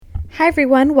Hi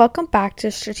everyone, welcome back to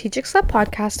Strategic Slut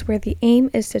Podcast, where the aim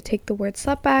is to take the word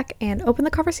slut back and open the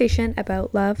conversation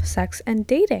about love, sex, and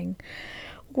dating.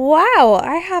 Wow,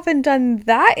 I haven't done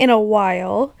that in a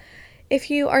while.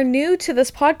 If you are new to this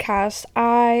podcast,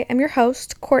 I am your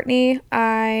host, Courtney.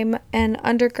 I'm an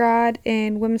undergrad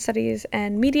in women's studies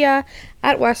and media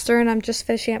at Western. I'm just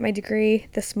finishing up my degree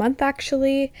this month,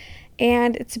 actually,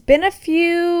 and it's been a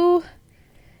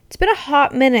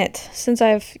hot minute since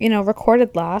I've,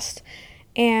 recorded last,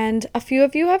 and a few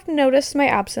of you have noticed my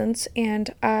absence,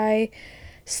 and I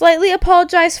slightly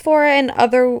apologize for it, and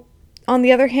on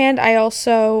the other hand, I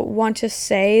also want to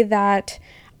say that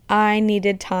I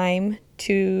needed time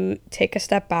to take a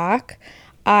step back.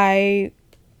 I,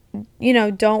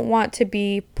 don't want to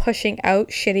be pushing out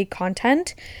shitty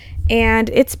content, and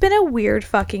it's been a weird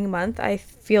fucking month. I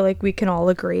feel like we can all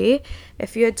agree.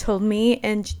 If you had told me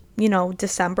in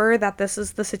December that this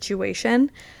is the situation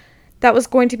that was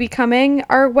going to be coming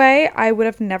our way, I would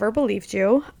have never believed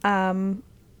you.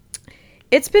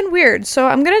 It's been weird. So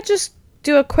I'm going to just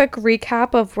do a quick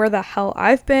recap of where the hell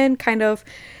I've been, kind of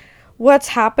what's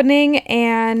happening,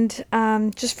 and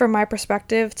just from my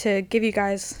perspective to give you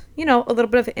guys, a little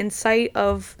bit of insight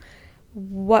of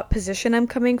what position I'm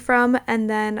coming from. And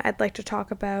then I'd like to talk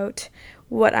about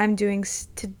what I'm doing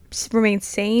to remain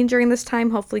sane during this time,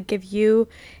 hopefully give you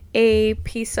a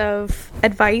piece of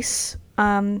advice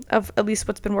of at least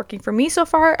what's been working for me so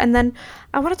far. And then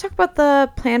I want to talk about the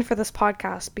plan for this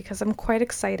podcast because I'm quite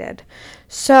excited.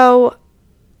 So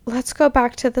let's go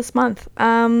back to this month.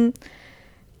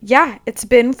 It's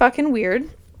been fucking weird.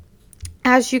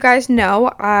 As you guys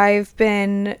know, I've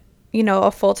been,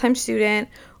 a full-time student,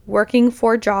 working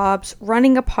 4 jobs,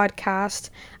 running a podcast.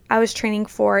 I was training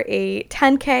for a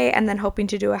 10K and then hoping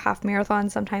to do a half marathon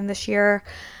sometime this year.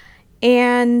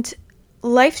 And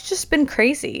life's just been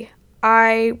crazy.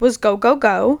 I was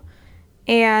go.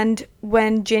 And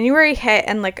when January hit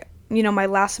and my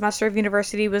last semester of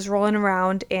university was rolling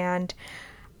around and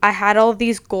I had all of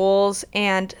these goals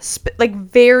and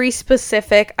very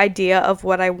specific idea of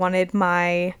what I wanted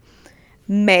my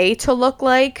May to look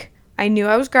like. I knew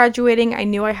I was graduating. I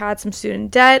knew I had some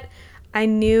student debt. I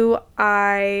knew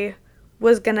I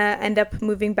was going to end up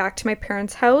moving back to my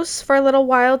parents' house for a little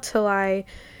while till I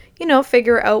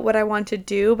figure out what I want to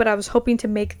do, but I was hoping to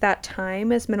make that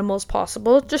time as minimal as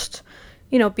possible. Just,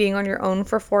 being on your own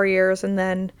for 4 years and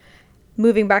then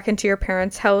moving back into your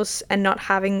parents' house and not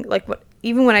having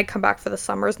even when I come back for the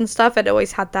summers and stuff, I'd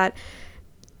always had that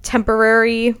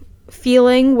temporary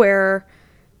feeling where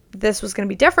this was going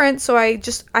to be different. So I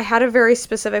had a very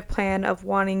specific plan of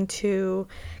wanting to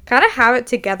kind of have it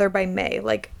together by May,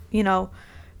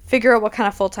 figure out what kind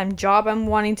of full-time job I'm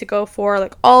wanting to go for,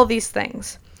 all these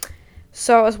things.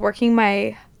 So I was working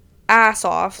my ass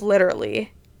off,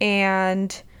 literally,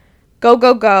 and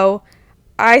go.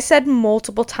 I said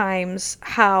multiple times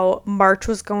how March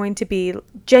was going to be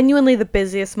genuinely the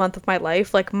busiest month of my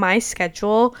life. My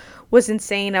schedule was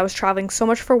insane. I was traveling so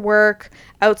much for work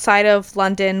outside of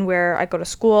London where I go to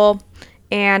school,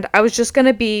 and I was just going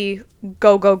to be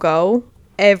go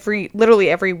literally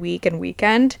every week and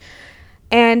weekend.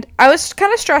 And I was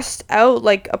kind of stressed out,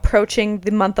 approaching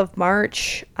the month of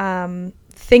March,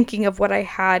 thinking of what I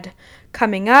had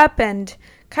coming up and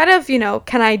kind of,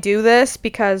 can I do this?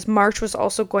 Because March was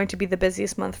also going to be the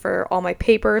busiest month for all my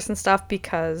papers and stuff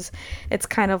because it's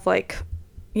kind of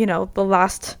the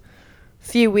last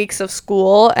few weeks of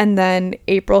school, and then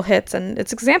April hits and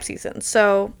it's exam season.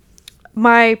 So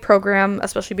my program,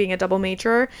 especially being a double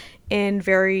major in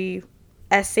very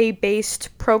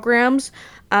essay-based programs,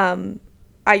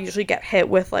 I usually get hit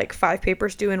with 5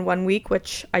 papers due in 1 week,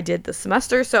 which I did this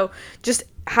semester. So just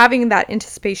having that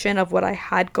anticipation of what I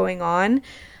had going on,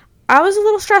 I was a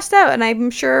little stressed out. And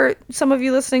I'm sure some of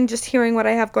you listening, just hearing what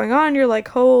I have going on, you're like,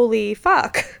 holy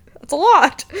fuck, that's a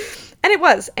lot. And it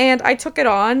was. And I took it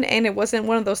on, and it wasn't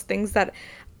one of those things that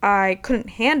I couldn't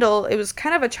handle. It was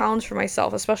kind of a challenge for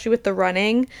myself, especially with the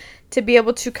running, to be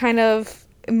able to kind of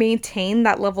maintain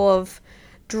that level of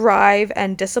drive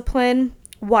and discipline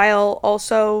while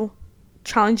also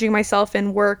challenging myself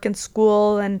in work and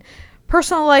school and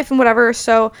personal life and whatever.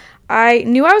 So I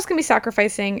knew I was going to be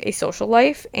sacrificing a social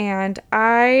life, and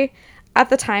I, at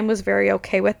the time, was very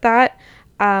okay with that.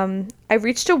 I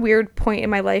reached a weird point in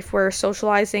my life where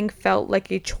socializing felt like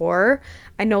a chore.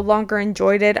 I no longer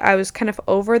enjoyed it. I was kind of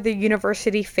over the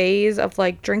university phase of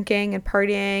drinking and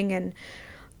partying and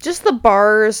just the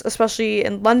bars, especially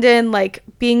in London,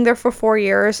 being there for 4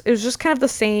 years. It was just kind of the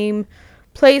same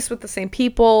place with the same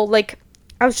people.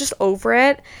 I was just over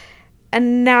it.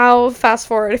 And now fast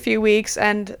forward a few weeks,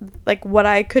 and what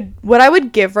I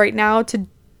would give right now to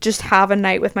just have a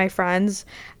night with my friends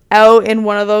out in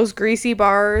one of those greasy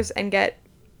bars and get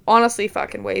honestly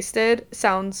fucking wasted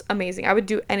sounds amazing. I would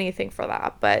do anything for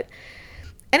that. But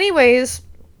anyways,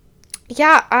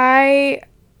 yeah, I,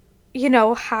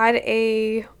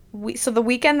 had so the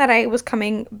weekend that I was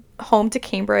coming home to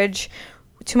Cambridge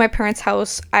to my parents'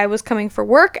 house, I was coming for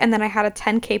work, and then I had a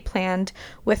 10K planned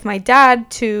with my dad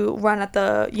to run at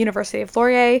the University of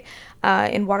Laurier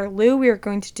in Waterloo. We were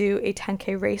going to do a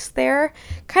 10K race there,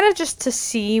 kind of just to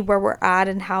see where we're at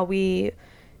and how we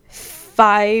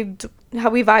vibed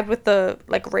with the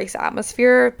like race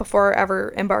atmosphere before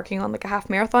ever embarking on like a half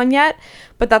marathon yet.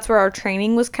 But that's where our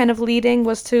training was kind of leading,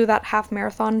 was to that half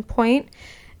marathon point.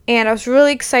 And I was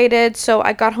really excited. So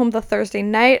I got home the Thursday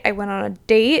night. I went on a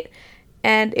date.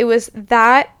 And it was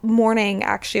that morning,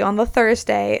 actually, on the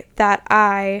Thursday, that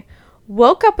I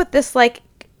woke up with this, like,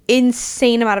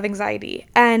 insane amount of anxiety.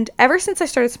 And ever since I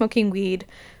started smoking weed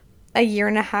a year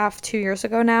and a half, 2 years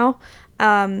ago now,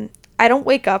 I don't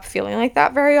wake up feeling like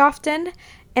that very often.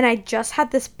 And I just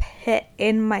had this pit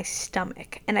in my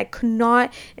stomach. And I could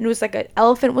not, and it was like an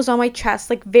elephant was on my chest,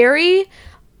 like, very,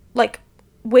 like,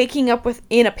 waking up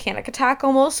in a panic attack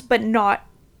almost, but not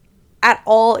at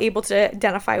all able to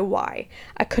identify why.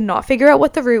 I could not figure out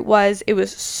what the root was. It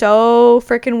was so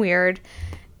freaking weird.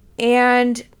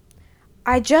 And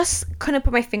I just couldn't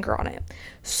put my finger on it.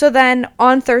 So then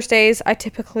on Thursdays, I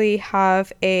typically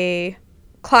have a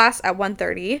class at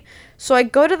 1:30. So I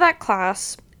go to that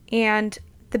class, and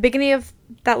the beginning of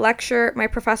that lecture, my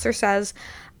professor says,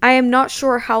 I am not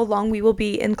sure how long we will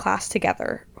be in class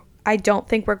together. I don't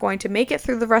think we're going to make it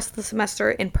through the rest of the semester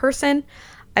in person.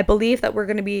 I believe that we're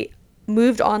going to be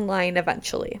moved online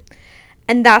eventually.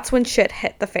 And that's when shit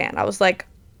hit the fan. I was like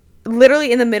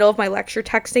literally in the middle of my lecture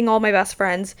texting all my best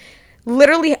friends,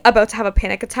 literally about to have a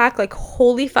panic attack, like,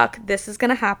 holy fuck, this is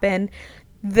gonna happen.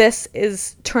 This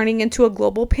is turning into a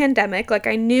global pandemic. Like,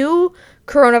 I knew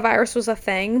coronavirus was a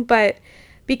thing, but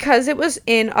because it was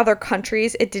in other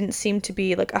countries, it didn't seem to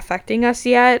be like affecting us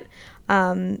yet.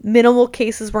 Minimal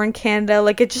cases were in Canada.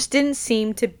 Like, it just didn't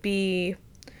seem to be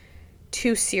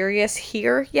too serious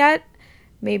here yet.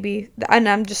 Maybe, and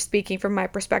I'm just speaking from my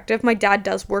perspective. My dad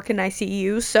does work in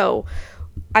ICU, so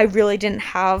I really didn't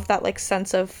have that like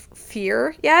sense of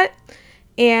fear yet.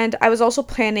 And I was also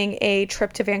planning a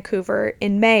trip to Vancouver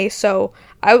in May, so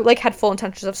I like had full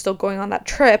intentions of still going on that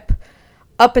trip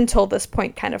up until this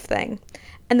point, kind of thing.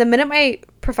 And the minute my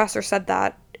professor said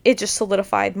that, it just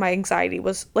solidified my anxiety.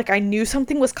 Was like, I knew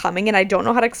something was coming, and I don't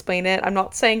know how to explain it. I'm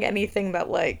not saying anything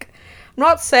that like, I'm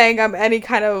not saying I'm any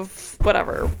kind of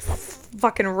whatever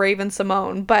fucking Raven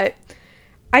Simone, but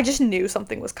I just knew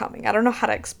something was coming. I don't know how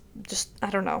to I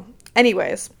don't know.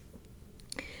 Anyways,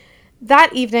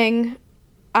 that evening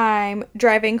I'm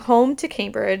driving home to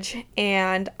Cambridge,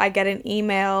 and I get an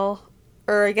email,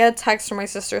 or I get a text from my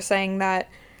sister saying that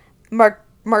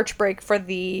March break for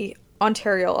the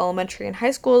Ontario elementary and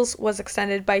high schools was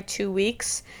extended by 2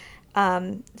 weeks.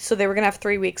 So they were going to have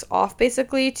 3 weeks off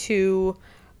basically to,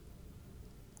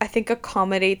 I think,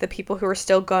 accommodate the people who are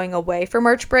still going away for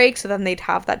March break. So then they'd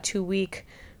have that 2-week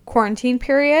quarantine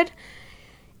period.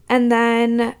 And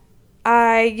then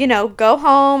I, go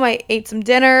home. I ate some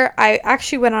dinner. I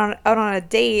actually went out on a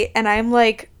date, and I'm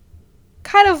like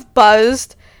kind of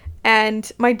buzzed.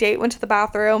 And my date went to the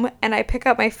bathroom, and I pick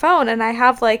up my phone, and I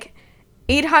have like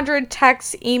 800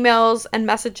 texts, emails, and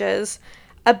messages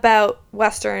about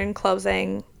Western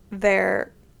closing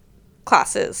their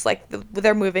classes, like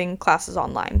they're moving classes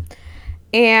online.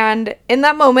 And in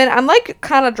that moment, I'm like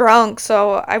kind of drunk,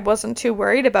 so I wasn't too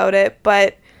worried about it.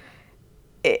 But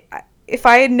if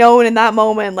I had known in that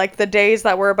moment, like the days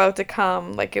that were about to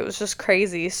come, like it was just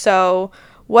crazy. So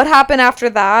what happened after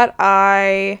that?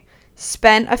 I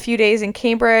spent a few days in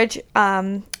Cambridge,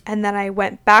 and then I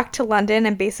went back to London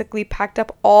and basically packed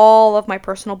up all of my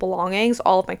personal belongings,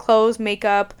 all of my clothes,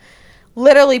 makeup,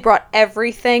 literally brought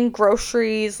everything,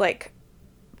 groceries, like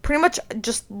pretty much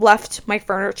just left my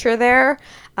furniture there,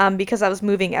 because I was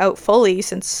moving out fully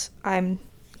since I'm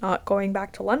not going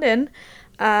back to London.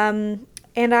 And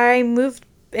I moved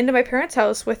into my parents'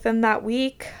 house within that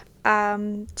week,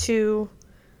 in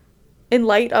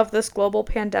light of this global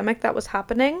pandemic that was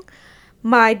happening.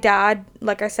 My dad,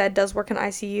 like I said, does work in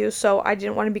ICU, so I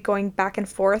didn't want to be going back and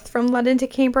forth from London to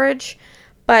Cambridge.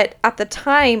 But at the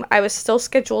time, I was still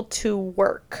scheduled to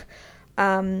work.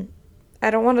 I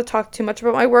don't want to talk too much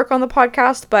about my work on the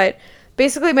podcast, but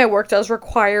basically my work does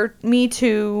require me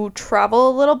to travel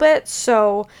a little bit.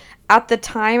 So at the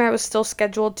time, I was still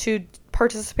scheduled to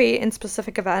participate in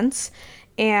specific events.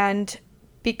 And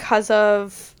because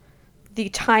of the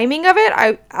timing of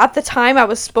it, at the time I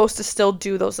was supposed to still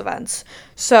do those events.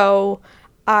 So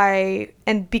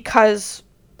and because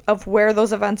of where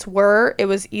those events were, it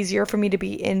was easier for me to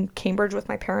be in Cambridge with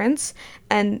my parents.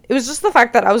 And it was just the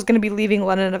fact that I was going to be leaving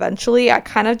London eventually. I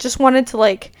kind of just wanted to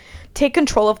like take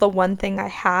control of the one thing I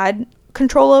had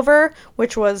control over,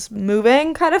 which was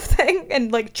moving kind of thing,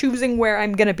 and like choosing where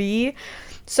I'm going to be.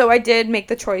 So I did make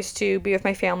the choice to be with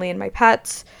my family and my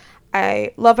pets.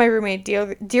 I love my roommate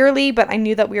dearly, but I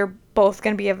knew that we were both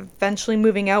going to be eventually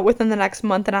moving out within the next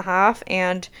month and a half.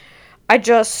 And I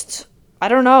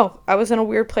don't know. I was in a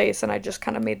weird place and I just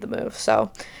kind of made the move. So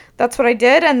that's what I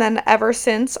did. And then ever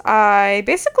since, I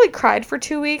basically cried for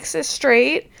 2 weeks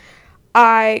straight.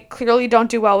 I clearly don't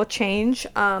do well with change.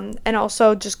 And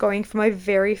also just going from a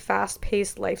very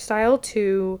fast-paced lifestyle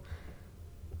to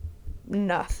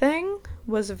nothing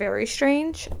was very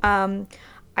strange.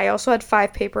 I also had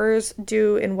 5 papers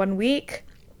due in 1 week.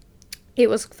 It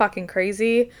was fucking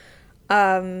crazy.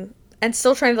 And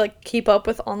still trying to like keep up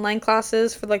with online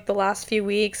classes for like the last few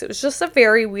weeks. It was just a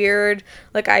very weird,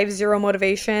 like I have zero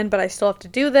motivation, but I still have to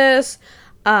do this.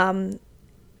 I'm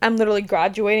literally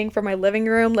graduating from my living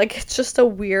room. Like, it's just a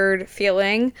weird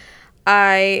feeling.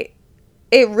 It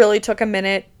really took a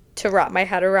minute to wrap my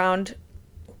head around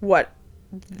what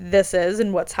this is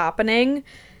and what's happening.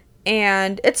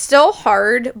 And it's still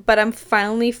hard, but I'm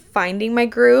finally finding my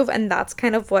groove. And that's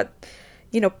kind of what,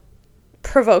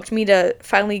 provoked me to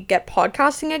finally get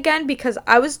podcasting again, because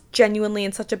I was genuinely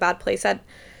in such a bad place in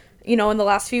the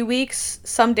last few weeks.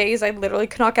 Some days I literally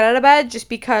could not get out of bed just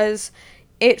because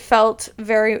it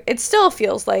still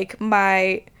feels like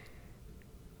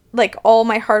all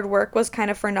my hard work was kind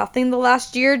of for nothing the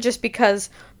last year, just because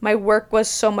my work was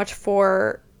so much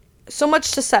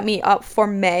to set me up for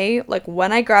May. Like,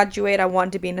 when I graduate, I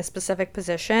wanted to be in a specific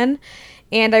position.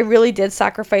 And I really did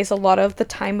sacrifice a lot of the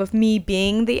time of me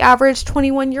being the average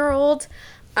 21-year-old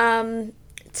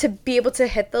to be able to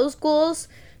hit those goals.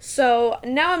 So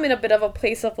now I'm in a bit of a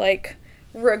place of like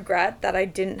regret that I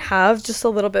didn't have just a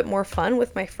little bit more fun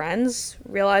with my friends,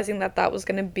 realizing that was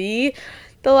going to be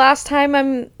the last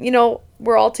time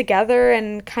we're all together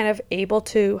and kind of able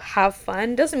to have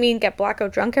fun. Doesn't mean get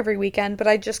blackout drunk every weekend, but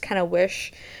I just kind of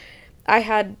wish I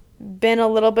had been a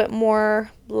little bit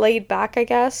more laid back, I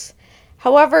guess.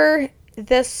 However,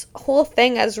 this whole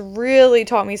thing has really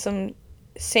taught me some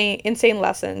insane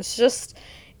lessons, just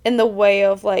in the way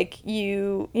of like,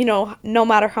 no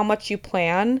matter how much you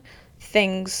plan,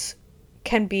 things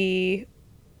can be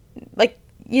like,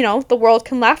 the world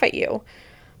can laugh at you.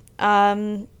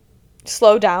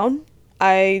 Slow down.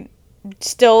 I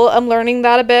still am learning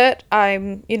that a bit.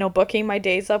 I'm, booking my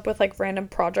days up with like random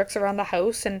projects around the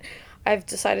house, and I've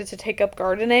decided to take up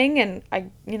gardening, and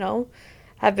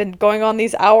I've been going on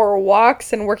these hour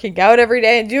walks and working out every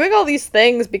day and doing all these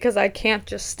things because I can't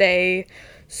just stay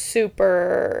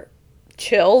super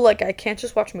chill. Like, I can't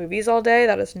just watch movies all day.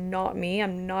 That is not me.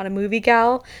 I'm not a movie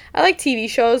gal. I like TV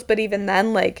shows, but even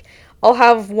then, like, I'll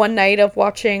have one night of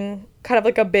watching kind of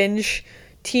like a binge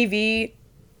TV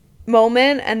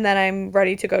moment, and then I'm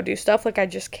ready to go do stuff. Like, I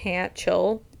just can't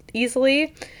chill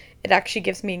easily. It actually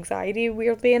gives me anxiety,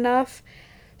 weirdly enough.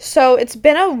 So it's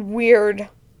been a weird,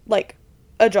 like,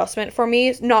 adjustment for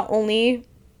me. Not only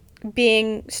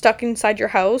being stuck inside your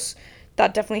house,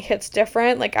 that definitely hits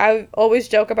different. Like, I always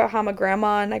joke about how I'm a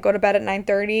grandma and I go to bed at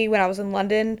 9:30 when I was in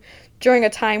London during a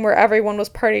time where everyone was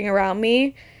partying around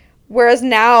me. Whereas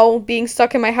now, being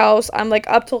stuck in my house, I'm like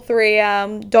up till 3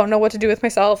 a.m., don't know what to do with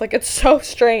myself. Like, it's so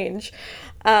strange.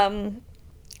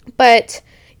 But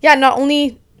yeah, not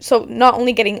only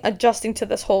adjusting to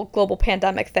this whole global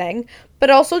pandemic thing, but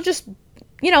also just,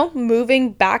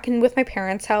 moving back in with my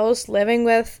parents' house, living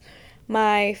with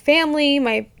my family,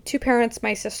 my 2 parents,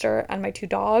 my sister, and my 2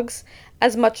 dogs.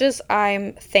 As much as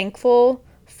I'm thankful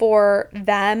for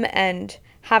them and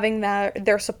having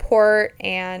their support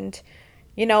and,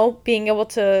 being able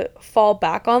to fall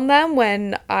back on them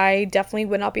when I definitely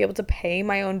would not be able to pay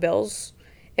my own bills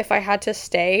if I had to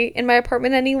stay in my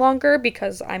apartment any longer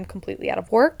because I'm completely out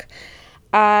of work.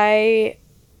 I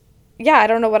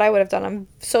don't know what I would have done. I'm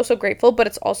so grateful, but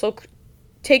it's also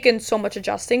taken so much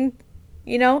adjusting,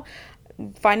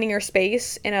 finding your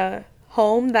space in a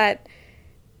home that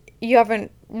you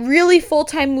haven't really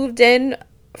full-time moved in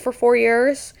for 4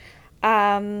 years.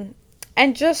 And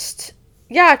just,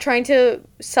 trying to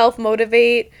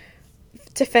self-motivate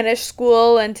to finish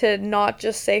school and to not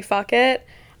just say fuck it.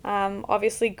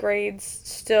 Obviously, grades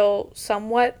still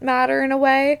somewhat matter in a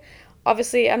way.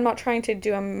 Obviously, I'm not trying to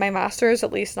do my master's,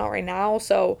 at least not right now.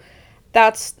 So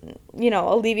that's,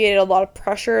 alleviated a lot of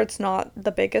pressure. It's not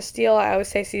the biggest deal. I always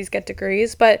say C's get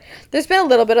degrees, but there's been a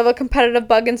little bit of a competitive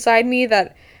bug inside me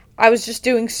that I was just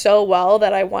doing so well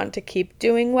that I want to keep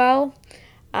doing well.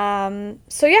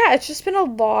 So yeah, it's just been a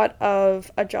lot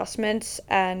of adjustments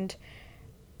and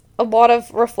a lot of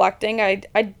reflecting.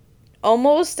 I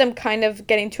almost am kind of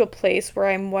getting to a place where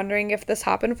I'm wondering if this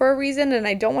happened for a reason, and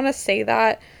I don't want to say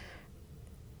that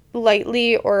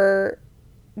lightly or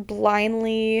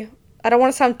blindly. I don't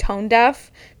want to sound tone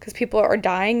deaf because people are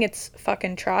dying. It's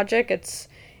fucking tragic.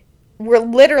 We're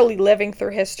literally living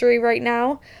through history right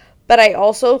now, but I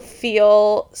also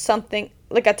feel something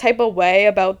like a type of way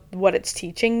about what it's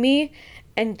teaching me,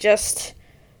 and just,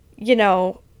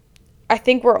 I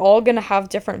think we're all going to have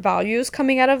different values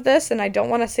coming out of this, and I don't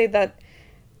want to say that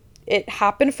it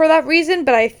happened for that reason,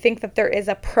 but I think that there is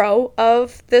a pro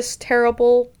of this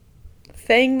terrible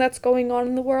thing that's going on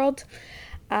in the world.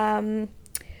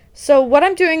 So what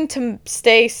I'm doing to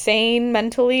stay sane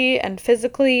mentally and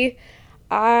physically,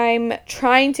 I'm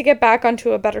trying to get back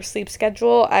onto a better sleep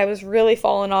schedule. I was really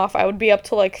falling off. I would be up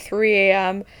till like 3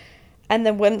 a.m. and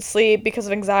then wouldn't sleep because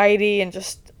of anxiety, and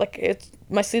just like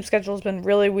my sleep schedule has been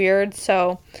really weird.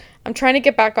 So I'm trying to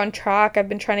get back on track. I've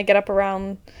been trying to get up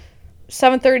around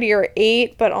 7:30 or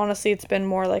 8, but honestly it's been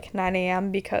more like 9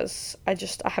 a.m. because I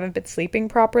haven't been sleeping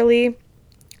properly.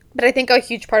 But I think a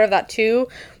huge part of that too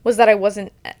was that I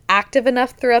wasn't active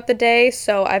enough throughout the day,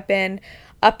 so I've been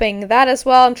upping that as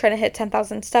well. I'm trying to hit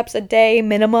 10,000 steps a day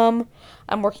minimum.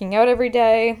 I'm working out every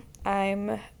day.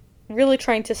 I'm really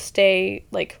trying to stay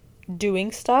like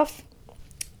doing stuff.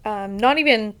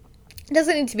 It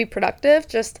doesn't need to be productive,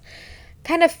 just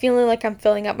kind of feeling like I'm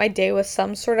filling up my day with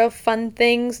some sort of fun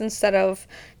things instead of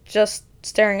just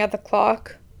staring at the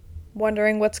clock,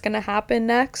 wondering what's going to happen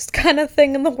next kind of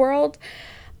thing in the world.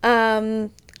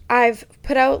 I've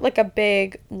put out like a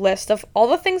big list of all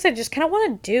the things I just kind of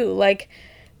want to do. Like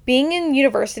being in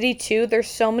university too, there's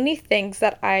so many things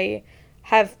that I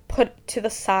have put to the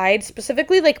side,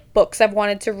 specifically like books I've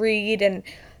wanted to read and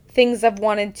things I've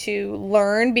wanted to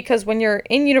learn, because when you're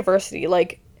in university,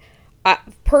 like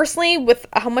personally, with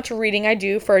how much reading I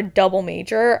do for a double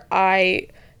major, I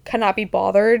cannot be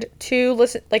bothered to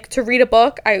read a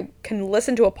book. I can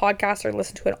listen to a podcast or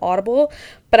listen to an Audible,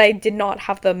 but I did not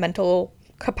have the mental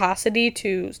capacity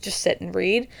to just sit and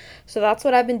read. So that's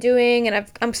what I've been doing, and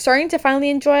I'm starting to finally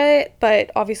enjoy it, but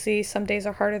obviously some days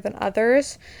are harder than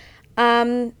others.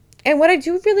 And what I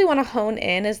do really want to hone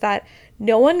in is that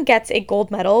no one gets a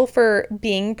gold medal for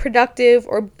being productive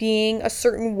or being a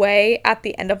certain way at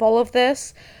the end of all of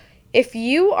this. If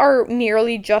you are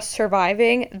merely just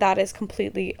surviving, that is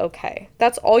completely okay.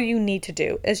 That's all you need to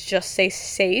do, is just stay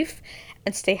safe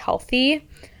and stay healthy.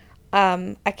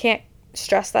 I can't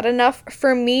stress that enough.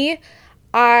 For me,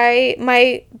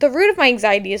 the root of my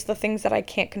anxiety is the things that I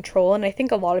can't control, and I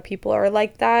think a lot of people are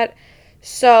like that.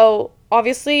 So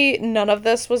obviously none of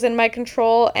this was in my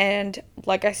control, and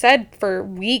like I said, for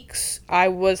weeks I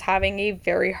was having a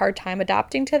very hard time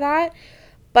adapting to that.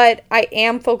 But I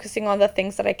am focusing on the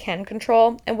things that I can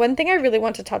control. And one thing I really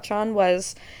want to touch on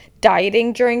was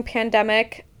dieting during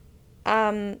pandemic.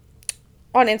 On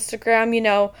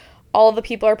Instagram, all the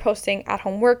people are posting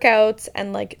at-home workouts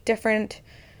and like different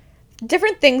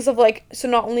things of like, so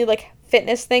not only like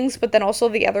fitness things, but then also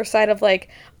the other side of like,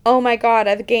 oh my god,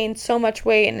 I've gained so much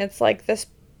weight, and it's like this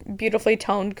beautifully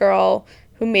toned girl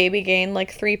who maybe gained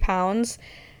like 3 pounds.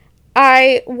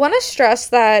 I want to stress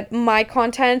that my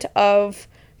content of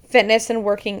fitness and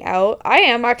working out, I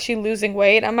am actually losing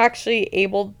weight.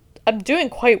 I'm doing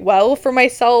quite well for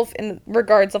myself in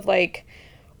regards of like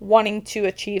wanting to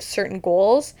achieve certain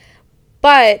goals,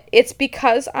 but it's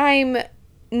because I'm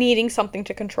needing something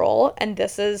to control, and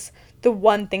this is the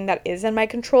one thing that is in my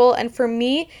control. And for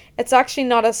me, it's actually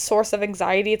not a source of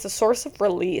anxiety, it's a source of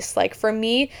release. Like for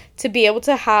me to be able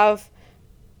to have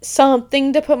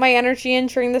something to put my energy in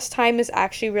during this time is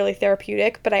actually really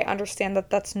therapeutic, but I understand that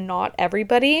that's not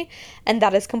everybody, and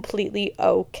that is completely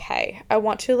okay. I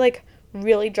want to like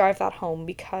really drive that home,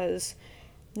 because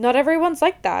not everyone's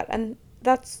like that, and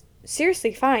that's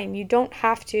seriously fine. You don't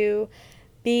have to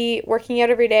be working out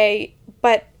every day,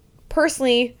 but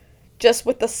personally, just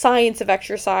with the science of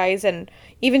exercise and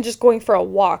even just going for a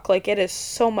walk, like it is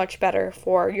so much better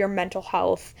for your mental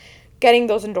health, getting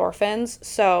those endorphins.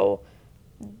 So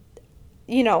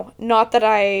not that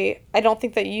I don't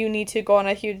think that you need to go on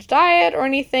a huge diet or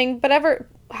anything, but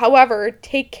however,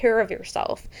 take care of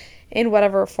yourself in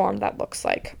whatever form that looks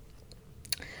like.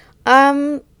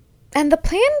 And the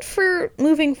plan for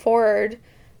moving forward,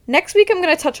 next week I'm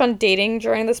going to touch on dating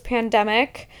during this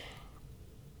pandemic.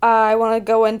 I want to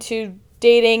go into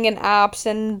dating and apps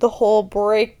and the whole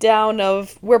breakdown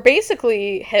of, we're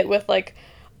basically hit with like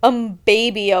a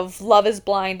baby of Love is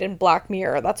Blind and Black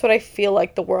Mirror. That's what I feel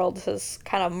like the world has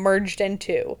kind of merged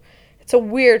into. It's a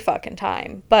weird fucking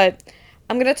time. But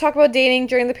I'm going to talk about dating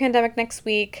during the pandemic next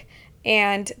week.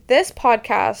 And this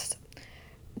podcast,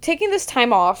 taking this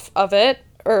time off of it,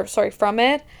 from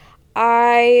it,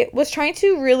 I was trying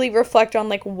to really reflect on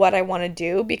like what I want to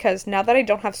do, because now that I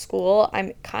don't have school,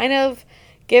 I'm kind of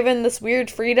given this weird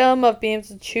freedom of being able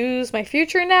to choose my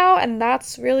future now, and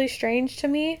that's really strange to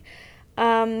me.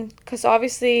 Because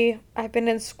obviously I've been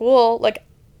in school, like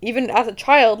even as a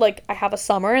child, like I have a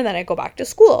summer and then I go back to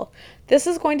school. This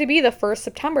is going to be the first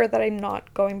September that I'm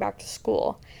not going back to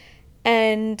school.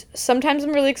 And sometimes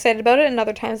I'm really excited about it, and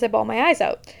other times I bawl my eyes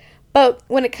out. But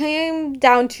when it came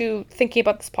down to thinking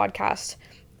about this podcast,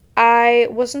 I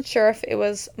wasn't sure if it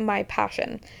was my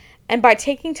passion. And by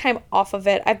taking time off of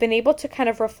it, I've been able to kind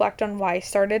of reflect on why I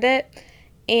started it.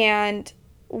 And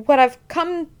what I've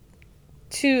come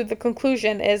to the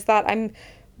conclusion is that I'm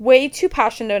way too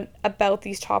passionate about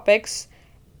these topics.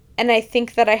 And I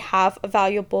think that I have a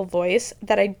valuable voice,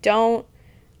 that I don't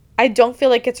feel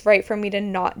like it's right for me to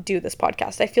not do this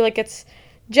podcast. I feel like it's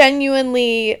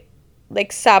genuinely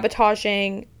like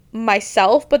sabotaging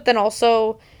myself, but then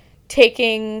also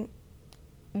taking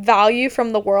value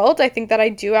from the world. I think that I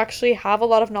do actually have a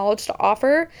lot of knowledge to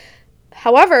offer.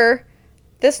 However,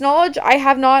 this knowledge I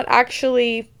have not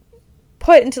actually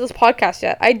put into this podcast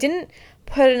yet. I didn't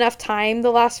put enough time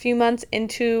the last few months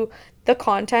into the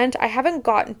content. I haven't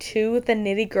gotten to the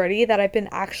nitty-gritty that I've been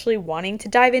actually wanting to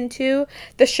dive into.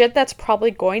 The shit that's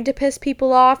probably going to piss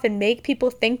people off and make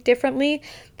people think differently.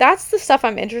 That's the stuff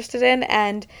I'm interested in,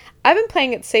 and I've been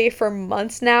playing it safe for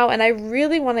months now, and I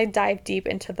really want to dive deep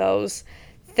into those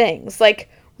things. Like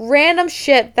random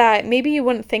shit that maybe you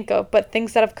wouldn't think of, but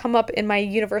things that have come up in my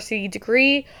university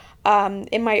degree,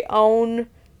 in my own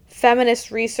feminist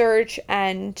research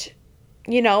and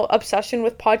obsession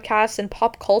with podcasts and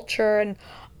pop culture and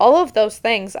all of those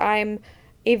things. I'm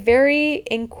a very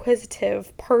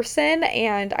inquisitive person,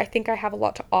 and I think I have a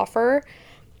lot to offer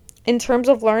in terms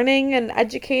of learning and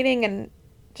educating and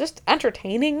just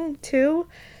entertaining too.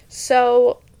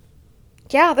 So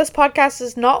yeah, this podcast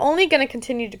is not only going to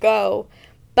continue to go,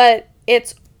 but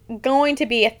it's going to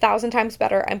be 1,000 times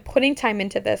better. I'm putting time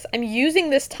into this. I'm using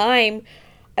this time.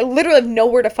 I literally have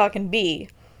nowhere to fucking be.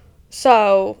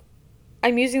 So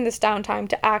I'm using this downtime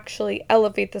to actually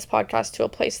elevate this podcast to a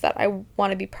place that I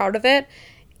want to be proud of it.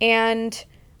 And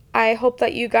I hope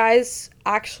that you guys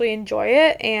actually enjoy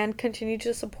it and continue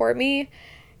to support me.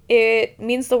 It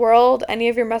means the world. Any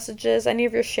of your messages, any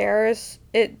of your shares,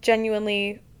 it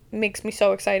genuinely makes me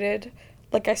so excited.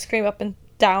 Like I scream up and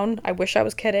down. I wish I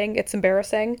was kidding. It's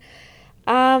embarrassing.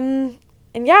 And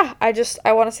yeah,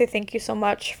 I want to say thank you so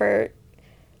much for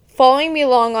following me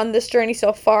along on this journey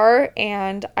so far,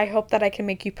 and I hope that I can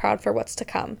make you proud for what's to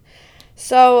come.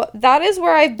 So that is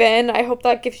where I've been. I hope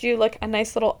that gives you like a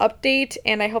nice little update,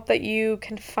 and I hope that you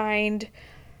can find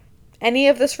any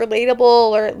of this relatable,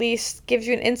 or at least gives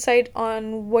you an insight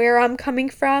on where I'm coming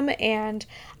from. And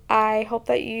I hope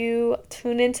that you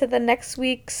tune into the next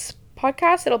week's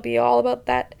podcast. It'll be all about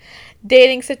that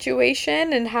dating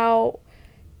situation and how,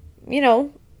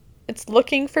 it's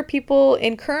looking for people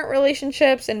in current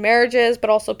relationships and marriages, but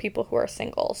also people who are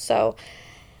single. So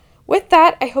with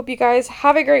that, I hope you guys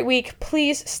have a great week.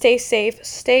 Please stay safe,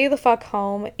 stay the fuck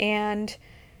home, and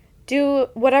do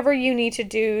whatever you need to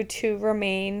do to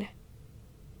remain,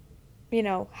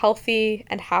 healthy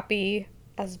and happy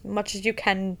as much as you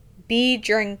can be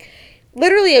during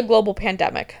literally a global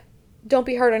pandemic. Don't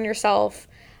be hard on yourself.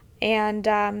 And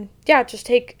just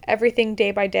take everything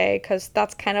day by day, because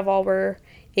that's kind of all we're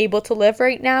able to live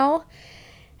right now.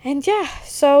 And yeah,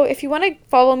 so if you want to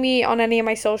follow me on any of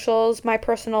my socials, my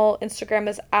personal Instagram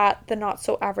is at the not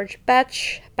so average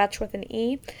betch with an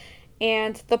E,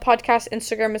 and the podcast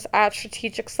Instagram is at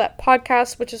Strategic Slut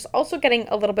Podcast, which is also getting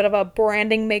a little bit of a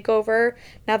branding makeover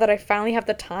now that I finally have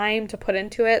the time to put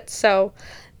into it. So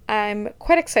I'm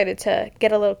quite excited to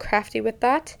get a little crafty with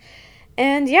that.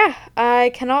 And yeah,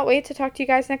 I cannot wait to talk to you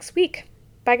guys next week.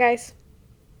 Bye guys.